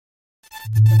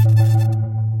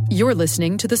You're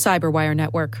listening to the Cyberwire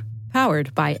Network,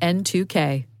 powered by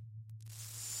N2K.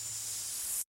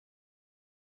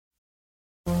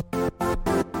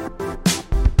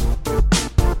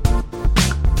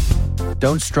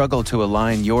 Don't struggle to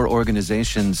align your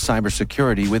organization's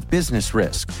cybersecurity with business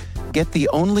risk. Get the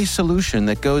only solution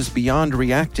that goes beyond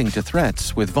reacting to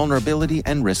threats with vulnerability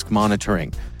and risk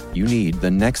monitoring. You need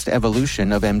the next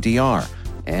evolution of MDR,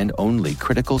 and only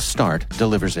Critical Start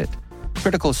delivers it.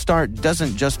 Critical Start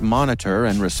doesn't just monitor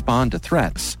and respond to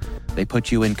threats. They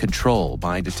put you in control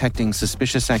by detecting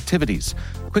suspicious activities,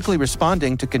 quickly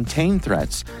responding to contain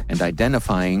threats, and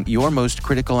identifying your most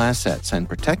critical assets and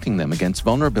protecting them against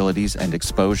vulnerabilities and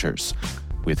exposures.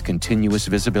 With continuous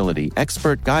visibility,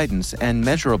 expert guidance, and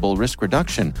measurable risk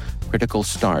reduction, Critical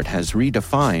Start has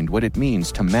redefined what it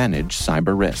means to manage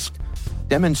cyber risk.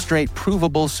 Demonstrate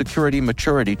provable security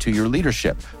maturity to your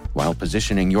leadership while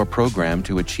positioning your program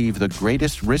to achieve the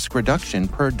greatest risk reduction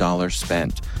per dollar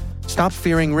spent. Stop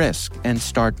fearing risk and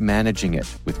start managing it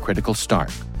with Critical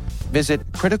Start. Visit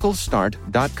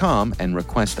criticalstart.com and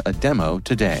request a demo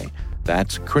today.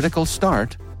 That's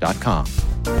criticalstart.com.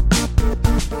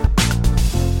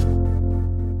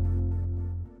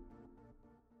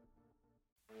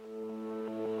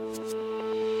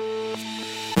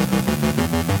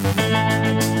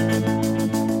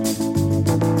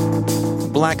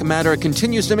 Black matter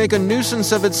continues to make a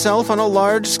nuisance of itself on a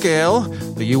large scale.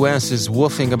 The U.S. is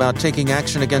woofing about taking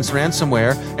action against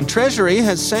ransomware, and Treasury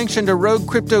has sanctioned a rogue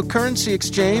cryptocurrency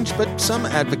exchange, but some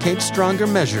advocate stronger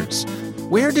measures.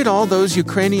 Where did all those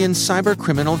Ukrainian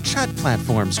cybercriminal chat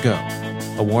platforms go?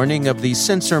 A warning of the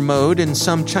censor mode in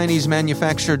some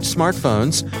Chinese-manufactured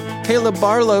smartphones. Caleb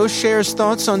Barlow shares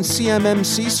thoughts on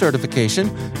CMMC certification.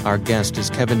 Our guest is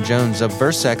Kevin Jones of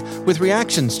Versec with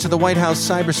reactions to the White House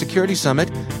Cybersecurity Summit.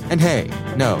 And hey,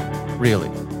 no, really,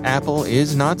 Apple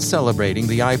is not celebrating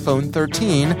the iPhone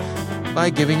 13 by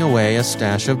giving away a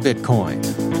stash of Bitcoin.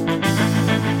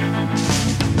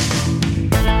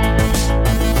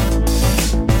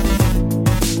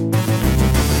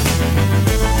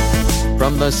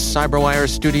 From the Cyberwire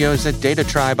studios at Data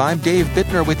Tribe, I'm Dave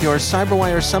Bittner with your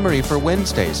Cyberwire summary for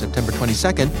Wednesday, September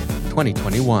 22nd,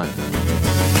 2021.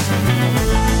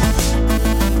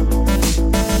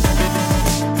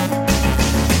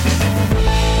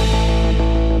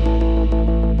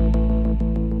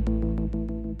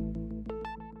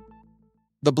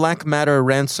 The Black Matter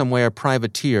ransomware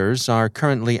privateers are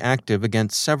currently active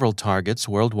against several targets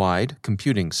worldwide,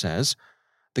 computing says.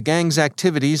 The gang's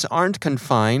activities aren't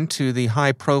confined to the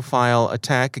high-profile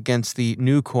attack against the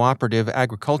New Cooperative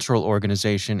Agricultural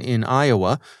Organization in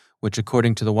Iowa, which,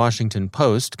 according to the Washington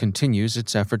Post, continues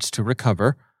its efforts to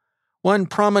recover. One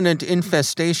prominent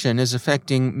infestation is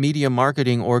affecting media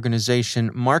marketing organization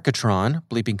Marketron,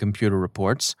 Bleeping Computer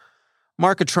reports.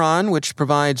 Marketron, which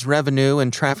provides revenue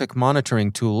and traffic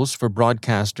monitoring tools for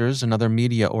broadcasters and other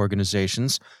media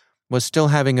organizations, was still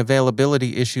having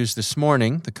availability issues this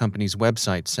morning, the company's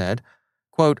website said.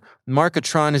 Quote,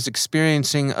 Marketron is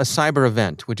experiencing a cyber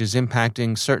event which is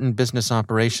impacting certain business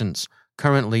operations.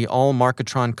 Currently, all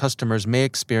Marketron customers may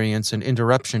experience an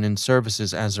interruption in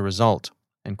services as a result.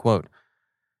 End quote.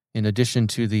 In addition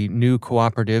to the New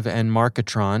Cooperative and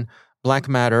Marketron, Black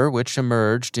Matter, which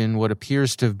emerged in what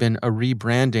appears to have been a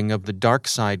rebranding of the Dark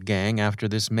Side Gang after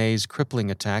this May's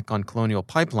crippling attack on Colonial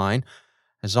Pipeline,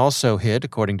 has also hit,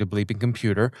 according to Bleeping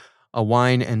Computer, a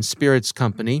wine and spirits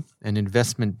company, an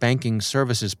investment banking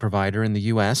services provider in the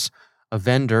U.S., a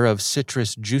vendor of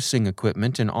citrus juicing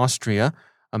equipment in Austria,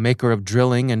 a maker of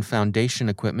drilling and foundation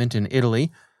equipment in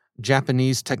Italy,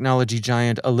 Japanese technology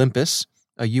giant Olympus,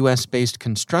 a U.S.-based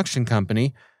construction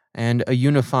company, and a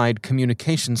unified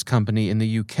communications company in the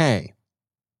U.K.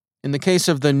 In the case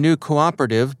of the New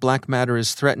Cooperative, Black Matter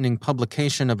is threatening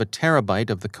publication of a terabyte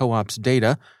of the co-op's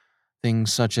data,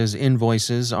 things such as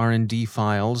invoices, R&D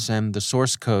files, and the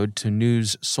source code to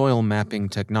news soil mapping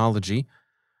technology.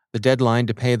 The deadline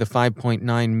to pay the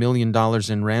 $5.9 million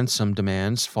in ransom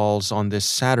demands falls on this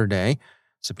Saturday,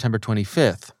 September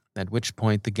 25th, at which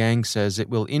point the gang says it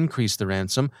will increase the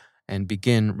ransom and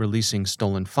begin releasing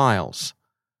stolen files.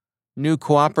 New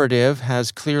Cooperative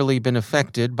has clearly been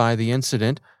affected by the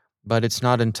incident, but it's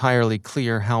not entirely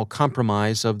clear how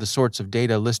compromise of the sorts of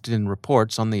data listed in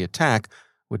reports on the attack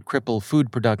would cripple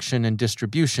food production and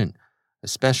distribution,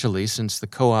 especially since the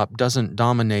co-op doesn't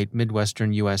dominate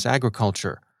Midwestern U.S.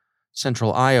 agriculture.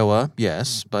 Central Iowa,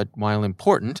 yes, but while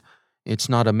important, it's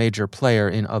not a major player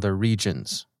in other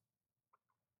regions.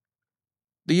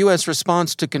 The U.S.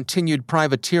 response to continued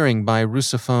privateering by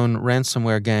Russophone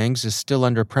ransomware gangs is still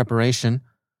under preparation.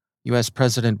 U.S.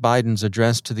 President Biden's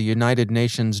address to the United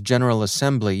Nations General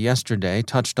Assembly yesterday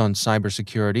touched on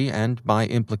cybersecurity and, by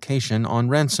implication, on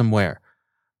ransomware.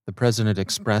 The president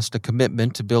expressed a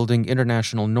commitment to building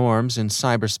international norms in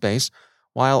cyberspace,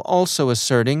 while also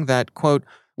asserting that, quote,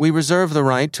 "We reserve the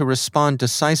right to respond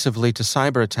decisively to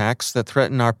cyber attacks that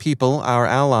threaten our people, our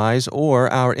allies, or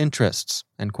our interests,"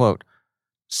 end quote.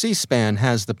 C-SPAN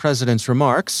has the president's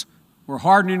remarks. We're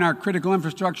hardening our critical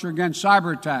infrastructure against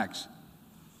cyber attacks,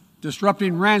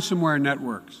 disrupting ransomware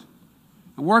networks,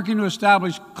 and working to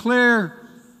establish clear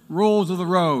rules of the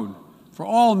road for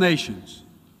all nations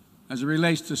as it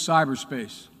relates to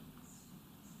cyberspace.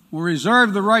 We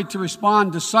reserve the right to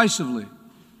respond decisively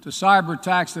to cyber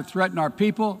attacks that threaten our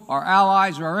people, our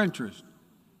allies, or our interests.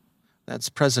 That's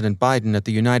President Biden at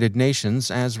the United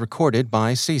Nations as recorded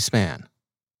by C-SPAN.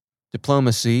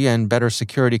 Diplomacy and better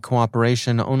security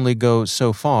cooperation only go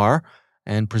so far,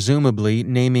 and presumably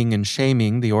naming and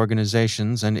shaming the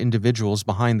organizations and individuals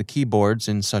behind the keyboards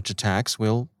in such attacks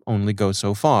will only go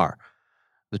so far.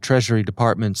 The Treasury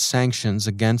Department's sanctions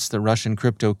against the Russian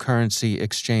cryptocurrency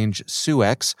exchange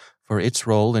Suex for its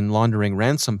role in laundering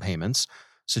ransom payments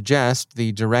suggest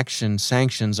the direction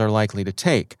sanctions are likely to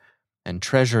take, and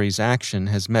Treasury's action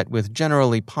has met with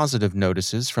generally positive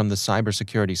notices from the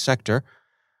cybersecurity sector.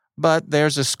 But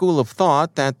there's a school of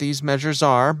thought that these measures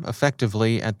are,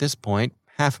 effectively at this point,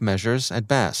 half measures at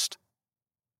best.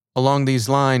 Along these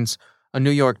lines, a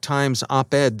New York Times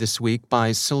op-ed this week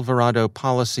by Silverado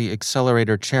Policy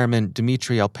Accelerator Chairman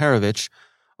Dmitry Alperovich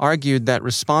argued that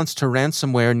response to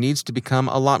ransomware needs to become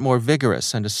a lot more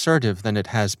vigorous and assertive than it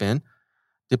has been.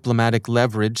 Diplomatic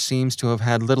leverage seems to have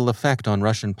had little effect on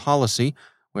Russian policy,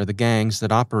 where the gangs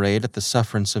that operate at the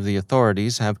sufferance of the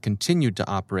authorities have continued to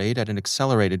operate at an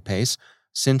accelerated pace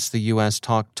since the U.S.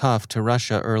 talked tough to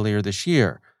Russia earlier this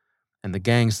year, and the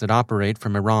gangs that operate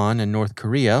from Iran and North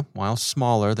Korea, while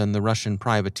smaller than the Russian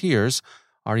privateers,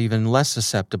 are even less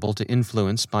susceptible to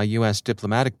influence by U.S.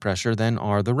 diplomatic pressure than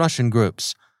are the Russian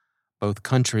groups. Both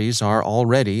countries are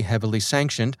already heavily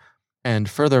sanctioned, and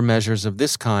further measures of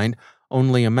this kind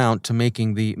only amount to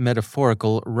making the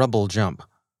metaphorical rubble jump.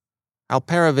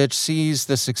 Alperovich sees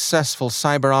the successful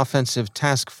cyber offensive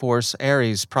task force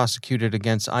Ares prosecuted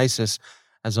against ISIS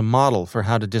as a model for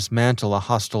how to dismantle a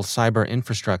hostile cyber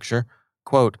infrastructure.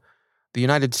 Quote, "The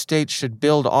United States should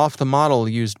build off the model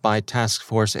used by Task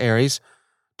Force Ares,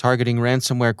 targeting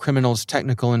ransomware criminals'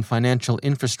 technical and financial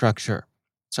infrastructure.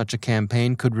 Such a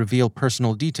campaign could reveal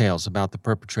personal details about the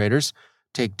perpetrators,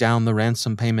 take down the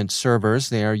ransom payment servers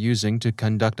they are using to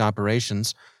conduct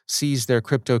operations, seize their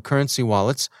cryptocurrency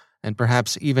wallets, and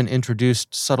perhaps even introduce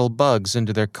subtle bugs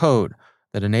into their code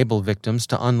that enable victims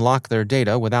to unlock their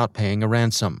data without paying a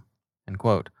ransom." End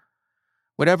quote.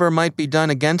 Whatever might be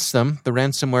done against them, the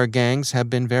ransomware gangs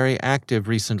have been very active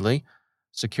recently.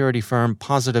 Security firm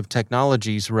Positive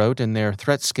Technologies wrote in their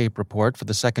Threatscape report for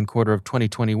the second quarter of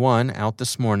 2021 out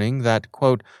this morning that,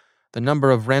 quote, "The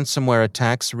number of ransomware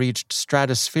attacks reached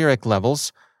stratospheric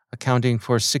levels, accounting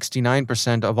for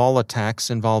 69% of all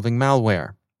attacks involving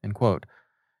malware," end quote.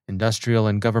 Industrial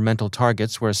and governmental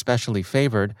targets were especially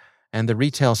favored, and the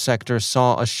retail sector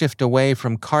saw a shift away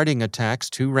from carding attacks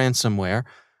to ransomware,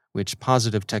 which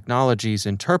Positive Technologies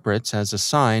interprets as a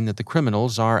sign that the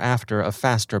criminals are after a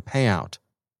faster payout.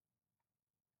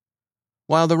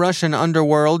 While the Russian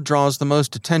underworld draws the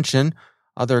most attention,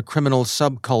 other criminal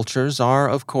subcultures are,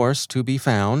 of course, to be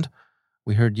found.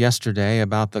 We heard yesterday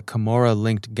about the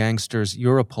Camorra-linked gangsters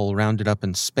Europol rounded up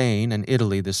in Spain and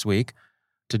Italy this week.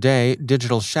 Today,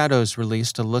 Digital Shadows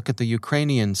released a look at the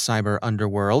Ukrainian cyber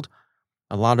underworld.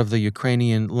 A lot of the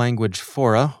Ukrainian language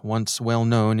fora, once well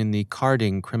known in the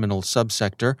carding criminal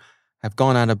subsector, have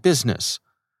gone out of business.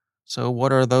 So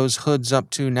what are those hoods up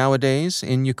to nowadays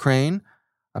in Ukraine?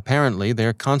 Apparently,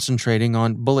 they're concentrating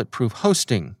on bulletproof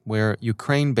hosting, where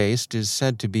Ukraine-based is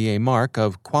said to be a mark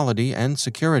of quality and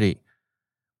security.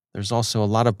 There's also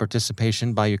a lot of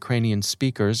participation by Ukrainian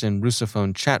speakers in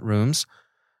Russophone chat rooms.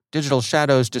 Digital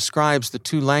Shadows describes the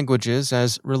two languages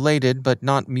as related but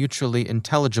not mutually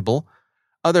intelligible.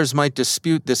 Others might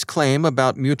dispute this claim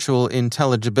about mutual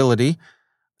intelligibility.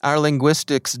 Our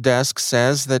linguistics desk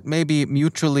says that maybe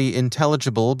mutually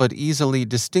intelligible but easily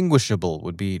distinguishable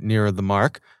would be nearer the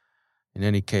mark. In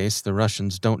any case, the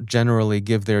Russians don't generally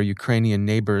give their Ukrainian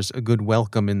neighbors a good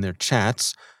welcome in their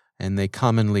chats, and they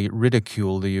commonly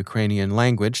ridicule the Ukrainian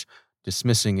language,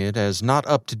 dismissing it as not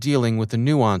up to dealing with the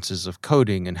nuances of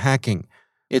coding and hacking.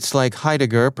 It's like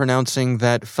Heidegger pronouncing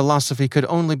that philosophy could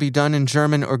only be done in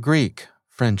German or Greek,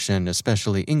 French and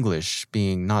especially English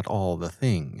being not all the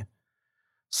thing.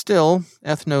 Still,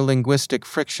 ethno-linguistic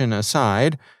friction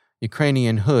aside,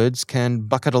 Ukrainian hoods can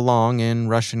bucket along in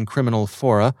Russian criminal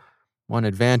fora. One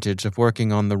advantage of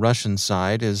working on the Russian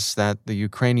side is that the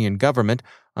Ukrainian government,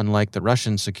 unlike the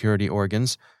Russian security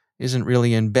organs, isn't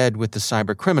really in bed with the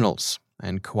cyber criminals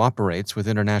and cooperates with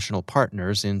international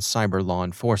partners in cyber law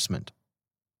enforcement.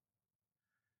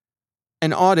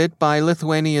 An audit by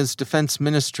Lithuania's Defense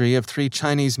Ministry of 3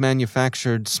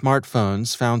 Chinese-manufactured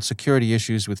smartphones found security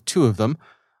issues with 2 of them,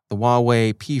 the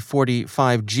Huawei P40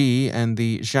 5G and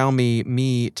the Xiaomi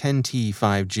Mi 10T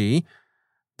 5G.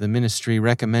 The ministry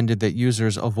recommended that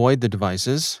users avoid the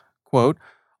devices. Quote,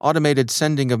 automated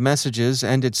sending of messages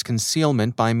and its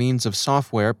concealment by means of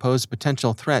software pose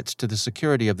potential threats to the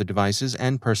security of the devices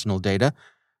and personal data.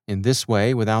 In this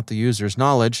way, without the user's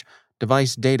knowledge,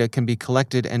 device data can be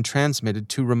collected and transmitted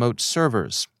to remote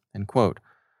servers. End quote.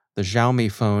 The Xiaomi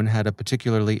phone had a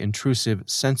particularly intrusive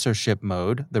censorship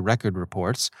mode, the record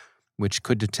reports, which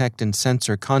could detect and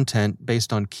censor content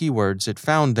based on keywords it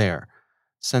found there.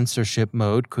 Censorship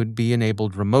mode could be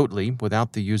enabled remotely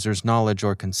without the user's knowledge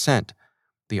or consent.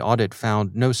 The audit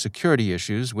found no security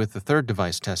issues with the third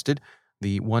device tested,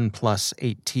 the OnePlus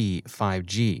 8T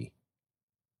 5G.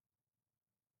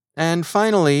 And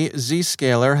finally,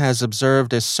 Zscaler has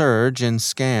observed a surge in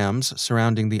scams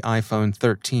surrounding the iPhone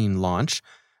 13 launch.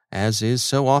 As is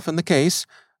so often the case,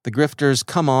 the grifters'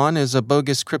 come-on is a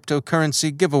bogus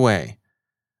cryptocurrency giveaway.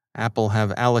 Apple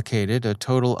have allocated a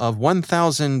total of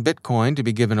 1,000 Bitcoin to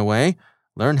be given away.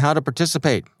 Learn how to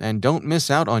participate and don't miss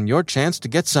out on your chance to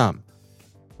get some.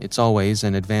 It's always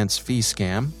an advance fee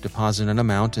scam. Deposit an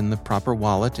amount in the proper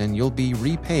wallet and you'll be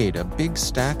repaid a big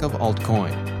stack of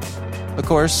altcoin. Of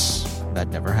course, that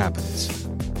never happens.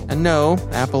 And no,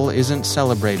 Apple isn't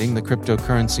celebrating the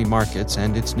cryptocurrency markets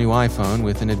and its new iPhone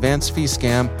with an advance fee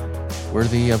scam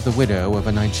worthy of the widow of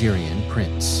a Nigerian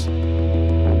prince.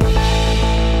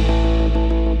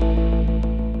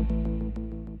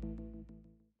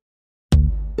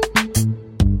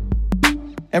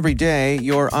 Every day,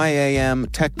 your IAM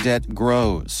tech debt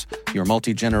grows. Your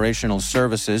multi-generational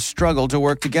services struggle to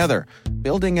work together.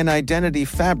 Building an identity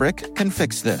fabric can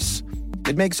fix this.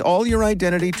 It makes all your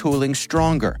identity tooling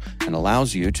stronger and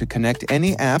allows you to connect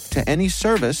any app to any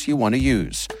service you want to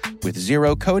use, with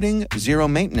zero coding, zero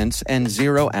maintenance, and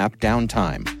zero app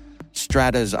downtime.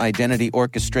 Strata's identity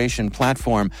orchestration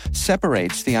platform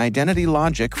separates the identity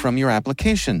logic from your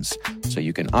applications, so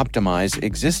you can optimize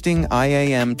existing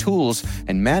IAM tools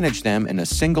and manage them in a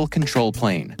single control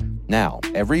plane. Now,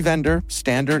 every vendor,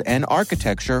 standard, and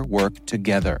architecture work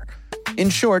together. In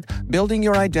short, building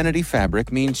your identity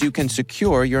fabric means you can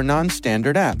secure your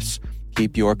non-standard apps,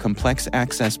 keep your complex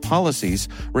access policies,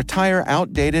 retire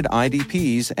outdated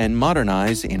IDPs, and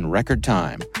modernize in record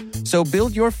time. So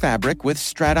build your fabric with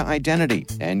Strata Identity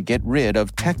and get rid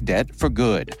of tech debt for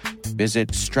good.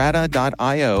 Visit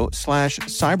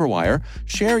strata.io/cyberwire,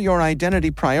 share your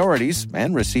identity priorities,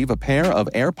 and receive a pair of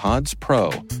AirPods Pro.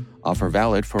 Offer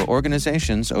valid for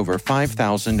organizations over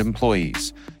 5,000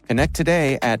 employees. Connect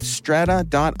today at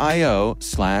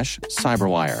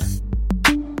strata.io/cyberwire.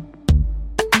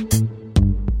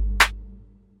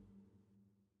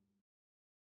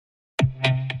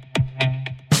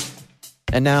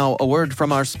 And now, a word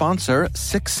from our sponsor,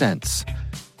 6 Sense.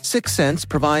 6 Sense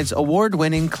provides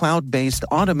award-winning cloud-based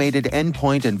automated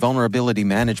endpoint and vulnerability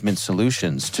management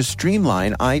solutions to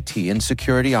streamline IT and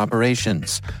security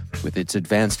operations. With its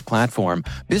advanced platform,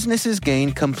 businesses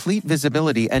gain complete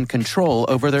visibility and control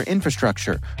over their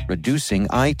infrastructure, reducing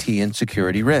IT and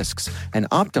security risks and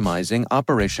optimizing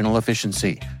operational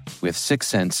efficiency. With 6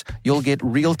 Sense, you'll get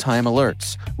real-time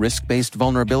alerts, risk-based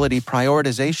vulnerability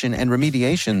prioritization and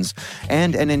remediations,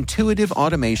 and an intuitive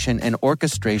automation and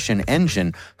orchestration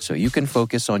engine so you can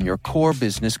focus on your core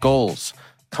business goals,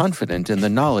 confident in the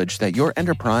knowledge that your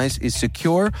enterprise is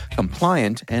secure,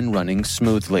 compliant, and running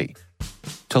smoothly.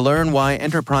 To learn why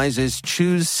enterprises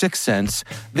choose 6 Sense,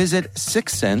 visit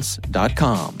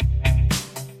 6sense.com.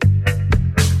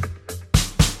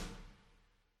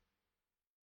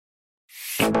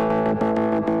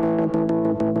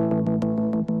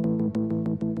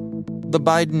 The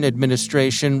Biden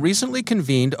administration recently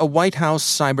convened a White House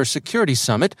cybersecurity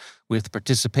summit with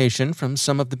participation from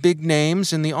some of the big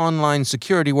names in the online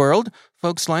security world,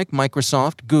 folks like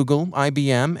Microsoft, Google,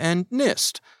 IBM, and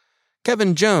NIST.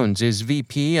 Kevin Jones is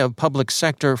VP of Public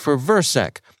Sector for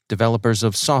Versec, developers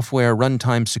of software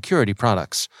runtime security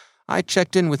products. I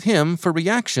checked in with him for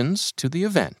reactions to the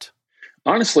event.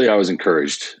 Honestly, I was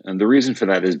encouraged. And the reason for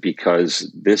that is because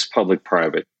this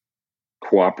public-private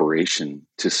cooperation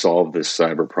to solve this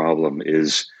cyber problem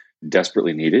is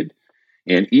desperately needed.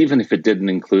 And even if it didn't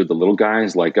include the little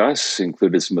guys like us,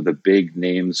 included some of the big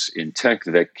names in tech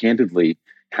that candidly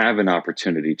have an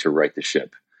opportunity to right the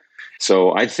ship.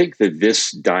 So I think that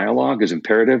this dialogue is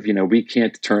imperative. We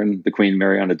can't turn the Queen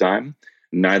Mary on a dime.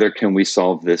 Neither can we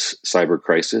solve this cyber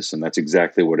crisis, and that's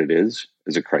exactly what it is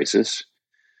a crisis,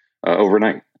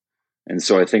 overnight. And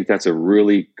so I think that's a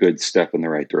really good step in the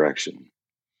right direction.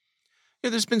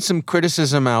 Yeah, there's been some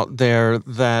criticism out there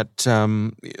that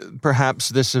perhaps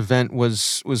this event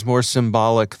was more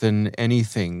symbolic than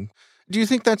anything. Do you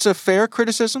think that's a fair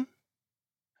criticism?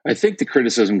 I think the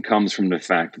criticism comes from the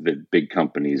fact that big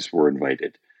companies were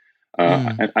invited.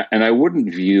 And I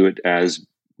wouldn't view it as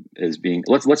being,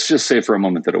 let's just say for a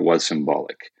moment that it was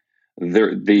symbolic.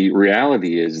 The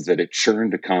reality is that it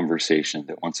churned a conversation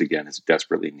that, once again, is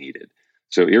desperately needed.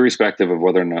 So irrespective of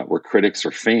whether or not we're critics or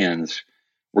fans,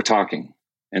 we're talking.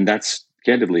 And that's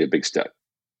candidly a big step.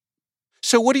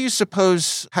 So what do you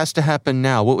suppose has to happen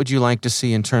now? What would you like to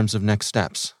see in terms of next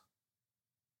steps?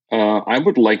 I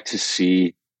would like to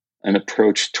see an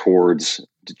approach towards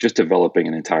just developing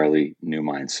an entirely new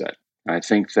mindset. I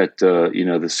think that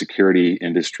the security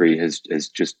industry has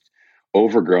just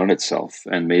overgrown itself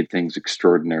and made things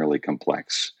extraordinarily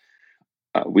complex.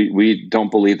 We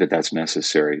don't believe that that's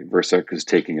necessary. Versec is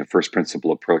taking a first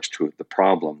principle approach to the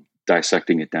problem,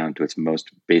 dissecting it down to its most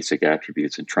basic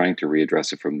attributes and trying to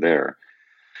readdress it from there.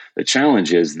 The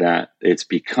challenge is that it's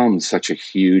become such a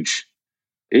huge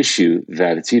issue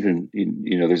that it's even,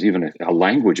 there's even a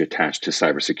language attached to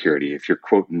cybersecurity. If you're,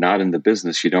 quote, not in the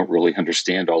business, you don't really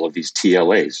understand all of these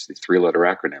TLAs, these three-letter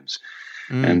acronyms.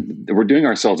 And we're doing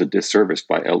ourselves a disservice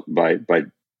by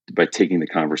taking the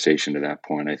conversation to that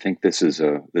point. I think this is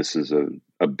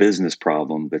a business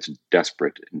problem that's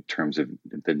desperate in terms of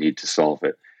the need to solve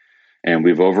it. And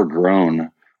we've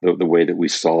overgrown the way that we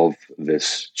solve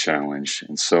this challenge.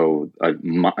 And so a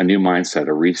new mindset,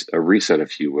 a reset,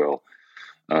 if you will,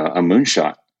 a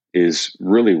moonshot is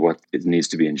really what it needs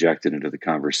to be injected into the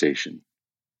conversation.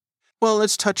 Well,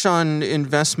 let's touch on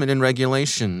investment and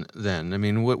regulation then. I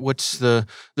mean, what's the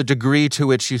degree to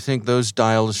which you think those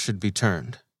dials should be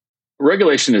turned?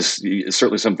 Regulation is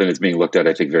certainly something that's being looked at,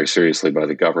 I think, very seriously by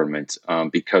the government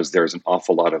because there's an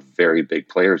awful lot of very big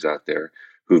players out there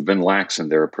who've been lax in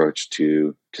their approach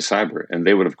to cyber. And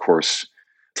they would, of course,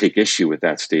 take issue with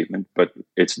that statement, but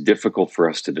it's difficult for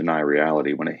us to deny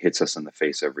reality when it hits us in the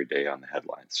face every day on the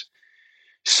headlines.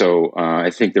 So I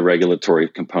think the regulatory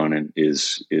component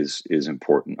is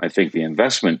important. I think the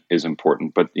investment is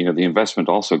important, but the investment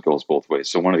also goes both ways.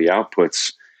 So one of the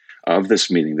outputs of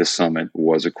this meeting, this summit,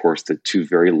 was, of course, that two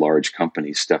very large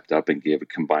companies stepped up and gave a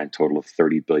combined total of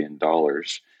 $30 billion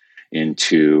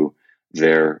into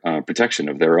their protection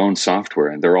of their own software.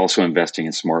 And they're also investing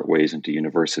in smart ways into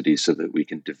universities so that we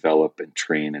can develop and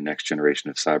train a next generation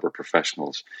of cyber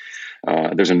professionals.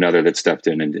 There's another that stepped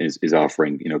in and is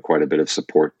offering quite a bit of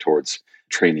support towards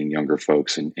training younger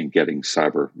folks and getting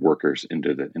cyber workers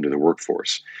into the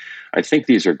workforce. I think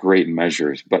these are great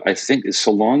measures, but I think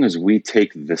so long as we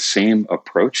take the same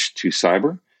approach to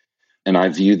cyber, and I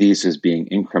view these as being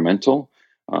incremental,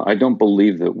 I don't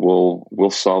believe that we'll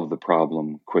solve the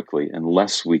problem quickly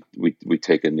unless we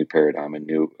take a new paradigm, a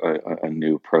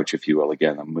new approach, if you will.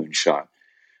 Again, a moonshot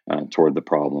toward the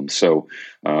problem. So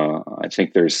I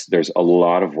think there's a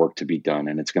lot of work to be done,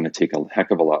 and it's going to take a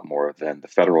heck of a lot more than the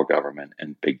federal government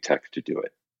and big tech to do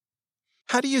it.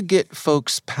 How do you get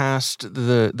folks past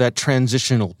that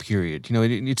transitional period?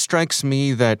 It strikes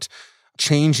me that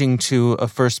changing to a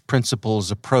first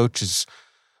principles approach is,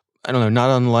 I don't know, not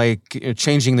unlike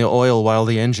changing the oil while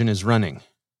the engine is running.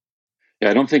 Yeah,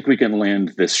 I don't think we can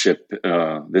land this ship,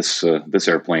 this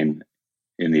airplane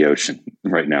in the ocean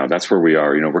right now. That's where we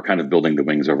are. We're kind of building the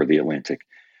wings over the Atlantic.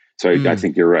 So I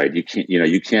think you're right.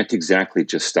 You can't exactly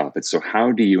just stop it. So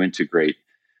how do you integrate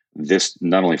this,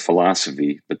 not only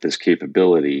philosophy, but this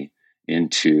capability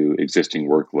into existing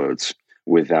workloads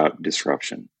without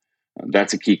disruption?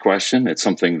 That's a key question. It's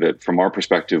something that, from our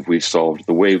perspective, we've solved.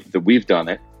 The way that we've done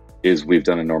it is we've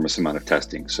done an enormous amount of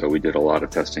testing. So we did a lot of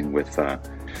testing with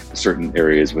certain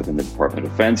areas within the Department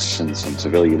of Defense and some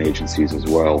civilian agencies as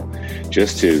well,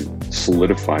 just to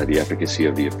solidify the efficacy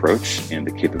of the approach and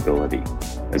the capability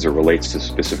as it relates to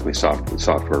specifically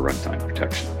software runtime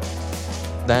protection.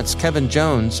 That's Kevin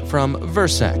Jones from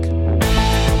Versec.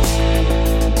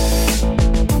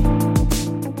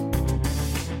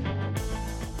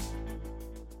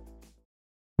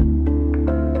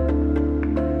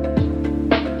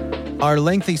 Are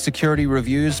lengthy security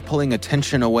reviews pulling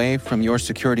attention away from your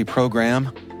security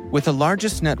program? With the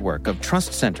largest network of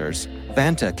trust centers,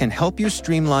 Vanta can help you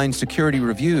streamline security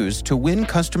reviews to win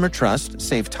customer trust,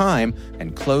 save time,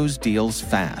 and close deals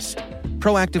fast.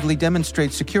 Proactively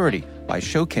demonstrate security, by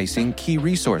showcasing key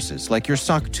resources like your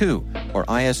SOC 2 or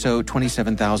ISO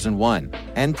 27001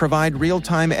 and provide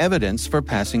real-time evidence for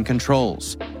passing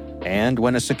controls. And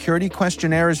when a security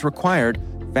questionnaire is required,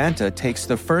 Vanta takes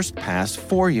the first pass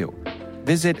for you.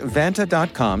 Visit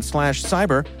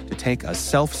vanta.com/cyber to take a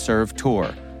self-serve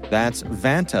tour. That's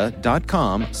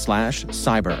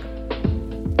vanta.com/cyber.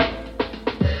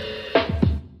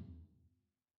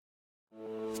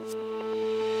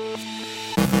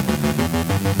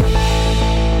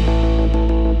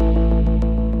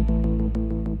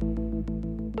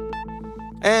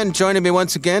 And joining me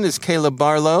once again is Caleb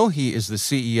Barlow. He is the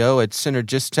CEO at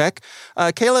Synergistek.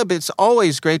 Caleb, it's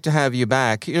always great to have you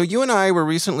back. You and I were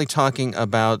recently talking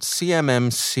about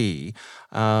CMMC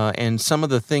and some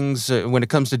of the things when it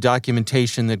comes to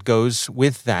documentation that goes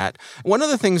with that. One of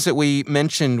the things that we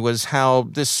mentioned was how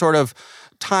this sort of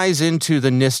ties into the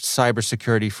NIST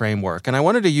cybersecurity framework. And I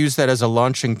wanted to use that as a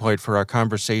launching point for our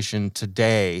conversation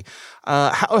today.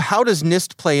 How does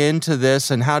NIST play into this,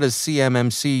 and how does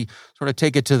CMMC sort of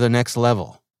take it to the next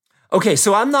level? Okay,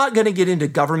 so I'm not going to get into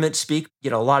government speak. A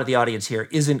lot of the audience here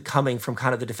isn't coming from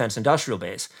kind of the defense industrial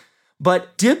base.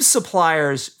 But DIB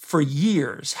suppliers for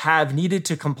years have needed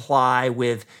to comply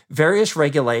with various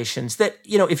regulations that,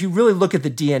 if you really look at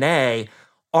the DNA,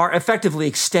 are effectively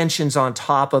extensions on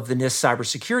top of the NIST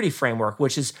cybersecurity framework,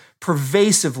 which is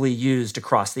pervasively used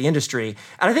across the industry.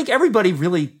 And I think everybody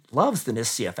really loves the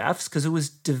NIST CFFs because it was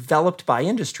developed by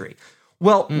industry.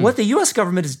 Well, what the US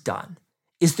government has done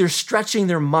is they're stretching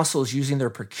their muscles using their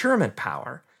procurement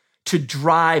power to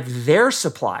drive their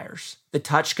suppliers that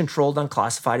touch controlled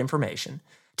unclassified information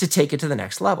to take it to the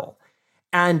next level.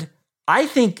 And I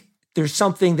think there's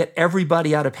something that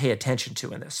everybody ought to pay attention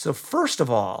to in this. So first of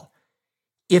all,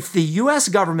 if the US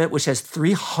government, which has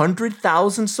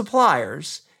 300,000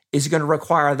 suppliers, is going to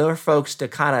require other folks to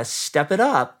kind of step it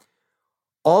up,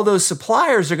 all those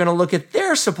suppliers are going to look at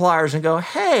their suppliers and go,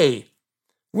 hey,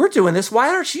 we're doing this. Why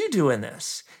aren't you doing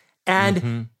this?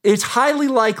 And it's highly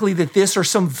likely that this or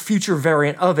some future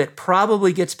variant of it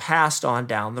probably gets passed on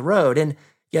down the road. And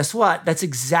guess what? That's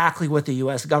exactly what the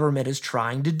US government is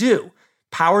trying to do.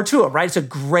 Power to it, right? It's a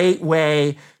great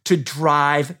way to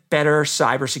drive better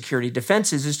cybersecurity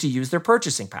defenses is to use their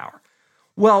purchasing power.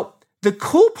 Well, the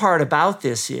cool part about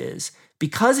this is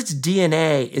because its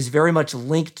DNA is very much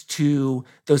linked to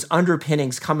those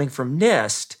underpinnings coming from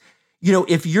NIST,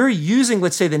 if you're using,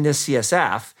 let's say, the NIST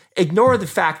CSF, ignore the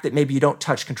fact that maybe you don't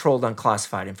touch controlled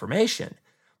unclassified information.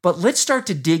 But let's start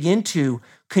to dig into,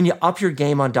 can you up your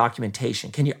game on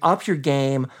documentation? Can you up your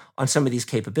game on some of these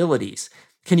capabilities?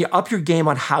 Can you up your game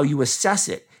on how you assess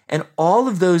it? And all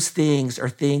of those things are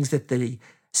things that the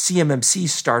CMMC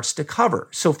starts to cover.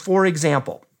 So for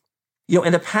example,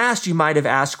 in the past, you might have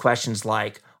asked questions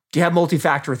like, do you have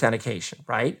multi-factor authentication,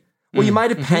 right? Well, you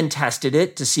might have pen tested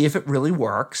it to see if it really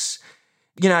works.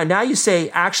 Now you say,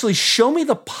 actually, show me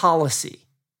the policy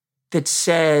that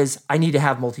says I need to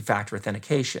have multi-factor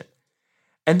authentication.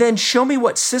 And then show me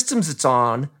what systems it's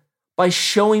on by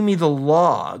showing me the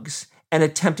logs and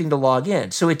attempting to log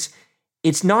in. So it's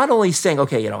not only saying,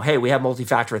 okay, hey, we have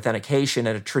multi-factor authentication,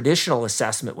 and a traditional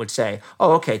assessment would say,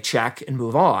 oh, okay, check and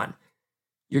move on.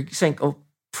 You're saying, oh,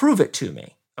 prove it to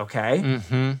me, okay?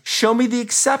 Show me the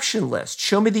exception list.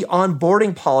 Show me the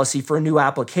onboarding policy for a new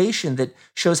application that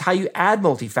shows how you add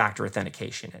multi-factor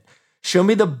authentication in. Show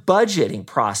me the budgeting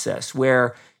process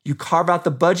where you carve out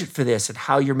the budget for this and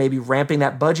how you're maybe ramping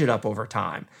that budget up over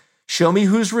time. Show me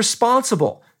who's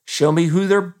responsible. Show me who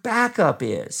their backup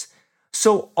is.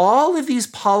 So all of these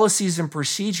policies and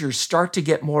procedures start to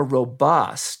get more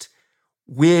robust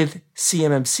with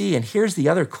CMMC. And here's the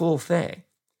other cool thing.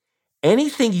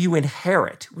 Anything you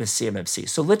inherit with CMMC,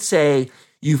 so let's say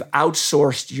you've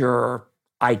outsourced your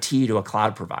IT to a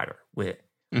cloud provider with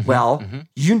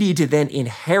you need to then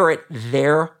inherit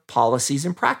their policies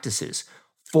and practices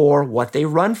for what they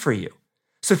run for you.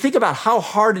 So think about how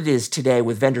hard it is today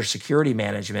with vendor security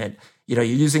management. You're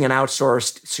using an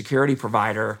outsourced security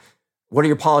provider. What are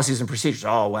your policies and procedures?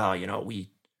 Oh, well,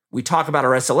 we talk about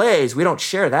our SLAs. We don't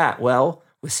share that. Well,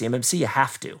 with CMMC, you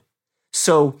have to.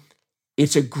 So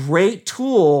it's a great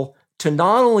tool to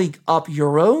not only up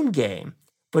your own game,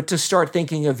 but to start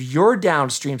thinking of your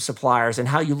downstream suppliers and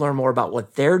how you learn more about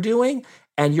what they're doing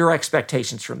and your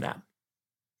expectations from them.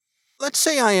 Let's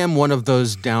say I am one of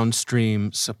those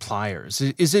downstream suppliers.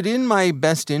 Is it in my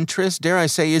best interest? Dare I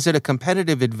say, is it a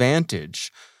competitive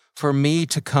advantage for me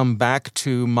to come back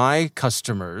to my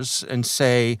customers and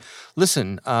say,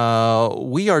 listen,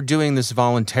 we are doing this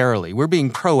voluntarily. We're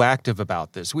being proactive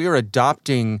about this. We are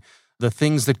adopting the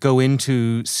things that go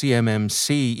into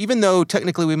CMMC, even though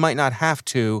technically we might not have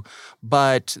to,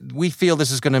 but we feel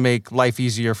this is going to make life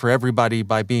easier for everybody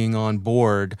by being on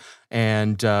board,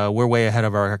 and we're way ahead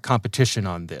of our competition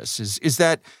on this. Is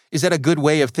that a good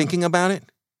way of thinking about it?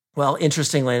 Well,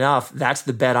 interestingly enough, that's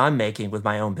the bet I'm making with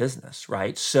my own business,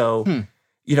 right? So,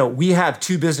 we have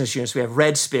two business units. We have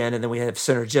Redspin, and then we have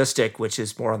Synergistic, which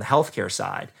is more on the healthcare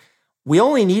side. We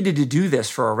only needed to do this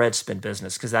for our Redspin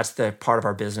business because that's the part of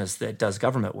our business that does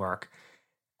government work.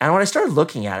 And when I started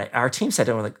looking at it, our team said,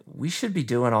 we should be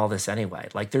doing all this anyway.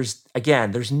 Like there's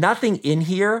nothing in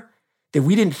here that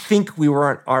we didn't think we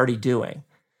weren't already doing.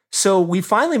 So we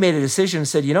finally made a decision and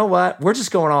said, you know what? We're just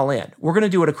going all in. We're going to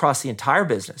do it across the entire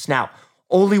business. Now,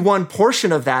 only one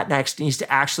portion of that next needs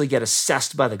to actually get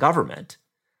assessed by the government.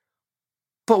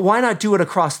 But why not do it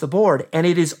across the board? And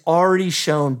it has already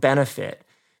shown benefit.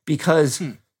 Because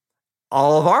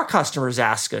all of our customers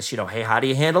ask us, hey, how do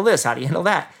you handle this? How do you handle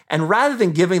that? And rather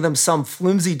than giving them some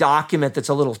flimsy document that's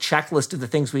a little checklist of the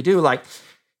things we do, like,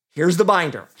 here's the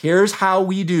binder. Here's how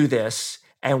we do this.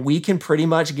 And we can pretty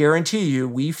much guarantee you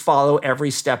we follow every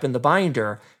step in the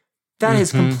binder. That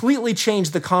has completely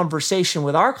changed the conversation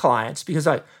with our clients because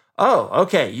oh,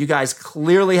 okay, you guys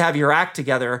clearly have your act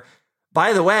together.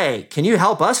 By the way, can you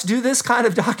help us do this kind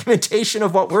of documentation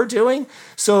of what we're doing?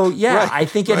 So yeah, I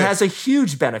think it has a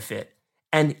huge benefit.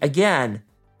 And again,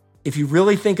 if you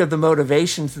really think of the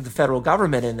motivations of the federal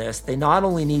government in this, they not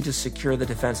only need to secure the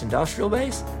defense industrial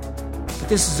base, but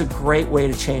this is a great way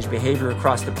to change behavior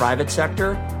across the private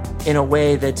sector in a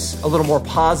way that's a little more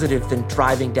positive than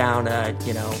driving down a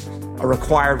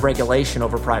required regulation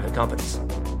over private companies.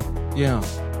 Yeah.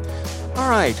 All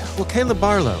right. Well, Caleb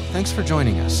Barlow, thanks for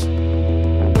joining us.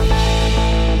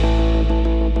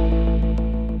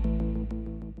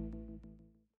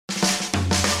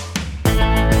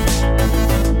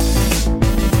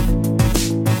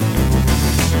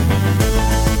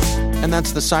 And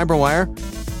that's the Cyberwire.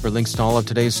 For links to all of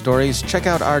today's stories, check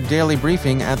out our daily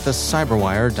briefing at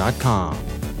thecyberwire.com.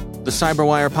 The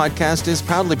Cyberwire podcast is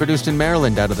proudly produced in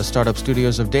Maryland out of the startup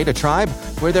studios of Data Tribe,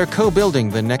 where they're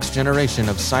co-building the next generation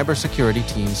of cybersecurity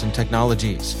teams and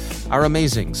technologies. Our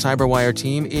amazing Cyberwire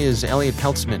team is Elliot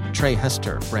Peltzman, Trey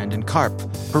Hester, Brandon Karp,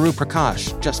 Paru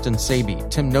Prakash, Justin Sabi,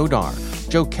 Tim Nodar,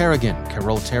 Joe Kerrigan,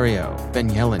 Carol Terrio, Ben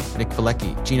Yellen, Nick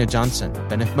Vilecki, Gina Johnson,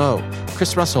 Bennett Moe,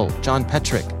 Chris Russell, John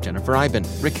Petrick, Jennifer Iben,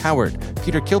 Rick Howard,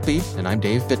 Peter Kilpie, and I'm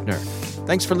Dave Bittner.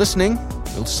 Thanks for listening.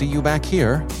 We'll see you back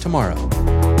here tomorrow.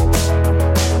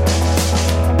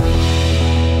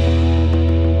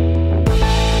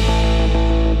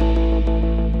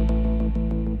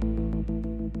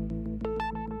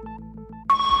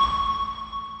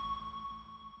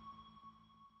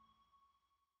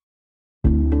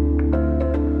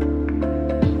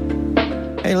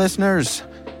 Hey listeners,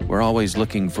 we're always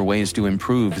looking for ways to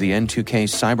improve the N2K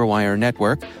Cyberwire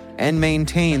network and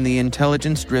maintain the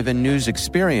intelligence-driven news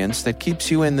experience that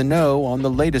keeps you in the know on the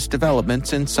latest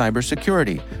developments in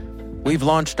cybersecurity. We've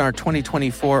launched our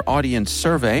 2024 audience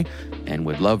survey and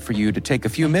would love for you to take a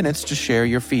few minutes to share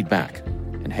your feedback.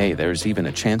 And hey, there's even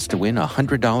a chance to win a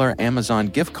 $100 Amazon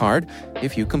gift card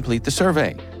if you complete the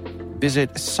survey.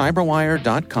 Visit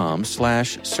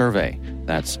cyberwire.com/survey.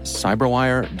 That's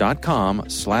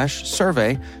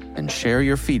cyberwire.com/survey and share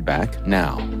your feedback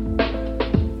now.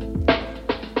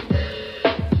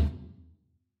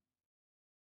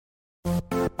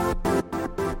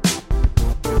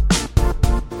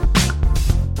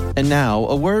 And now,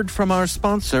 a word from our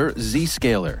sponsor,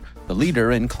 Zscaler, the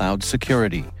leader in cloud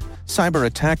security. Cyber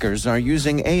attackers are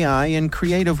using AI in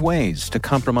creative ways to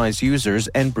compromise users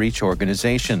and breach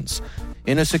organizations.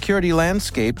 In a security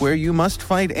landscape where you must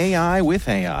fight AI with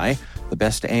AI, the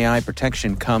best AI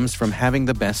protection comes from having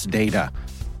the best data.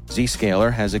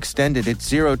 Zscaler has extended its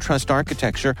zero-trust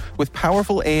architecture with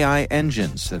powerful AI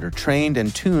engines that are trained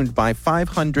and tuned by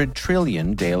 500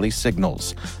 trillion daily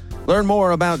signals. Learn more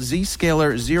about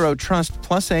Zscaler Zero Trust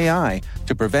Plus AI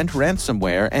to prevent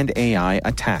ransomware and AI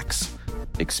attacks.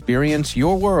 Experience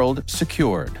your world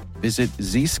secured. Visit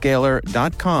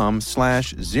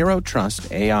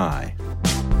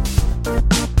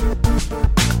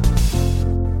zscaler.com/zerotrustai.